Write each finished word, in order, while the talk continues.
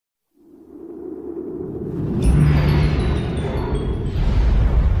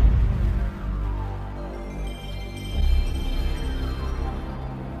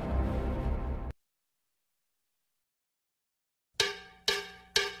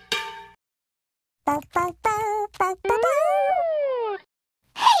Hey,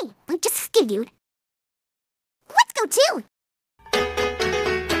 we just skidooed. Let's go too.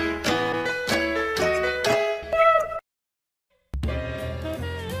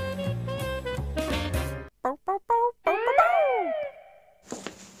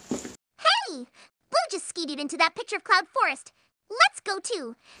 Hey, Blue just skidooed into that picture of Cloud Forest. Let's go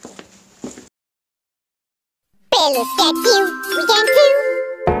too. Billy's got you. We can too.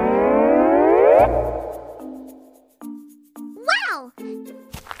 Wow!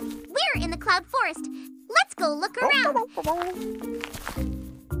 We're in the Cloud Forest. Let's go look around.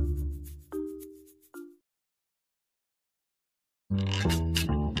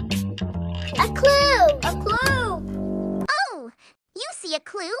 A clue! A clue! Oh! You see a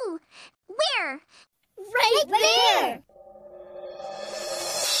clue? Where? Right there!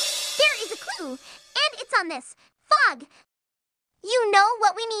 There is a clue, and it's on this fog. You know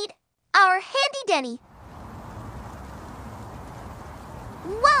what we need? Our handy dandy.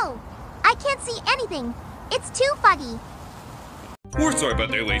 Whoa! I can't see anything. It's too foggy. We're sorry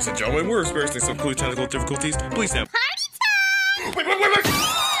about that, ladies and gentlemen. We're experiencing some clue technical difficulties. Please stand. Party time! Wait!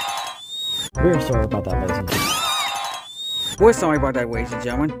 We're sorry about that, ladies and gentlemen. We're sorry about that, ladies and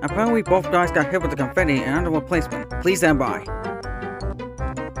gentlemen. Apparently both guys got hit with the confetti and under replacement. Please stand by.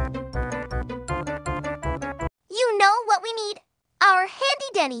 You know what we need? Our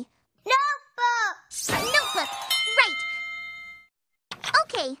handy dandy. Notebook! A notebook, right.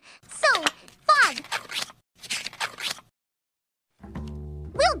 Okay, so, fog.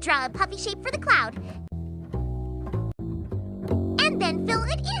 We'll draw a puffy shape for the cloud. And then fill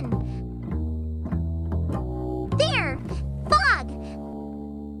it in. There, fog.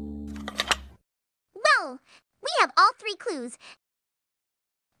 Well, we have all three clues.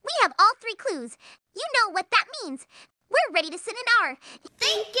 You know what that means. We're ready to sit in our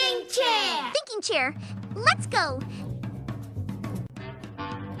thinking chair. Let's go.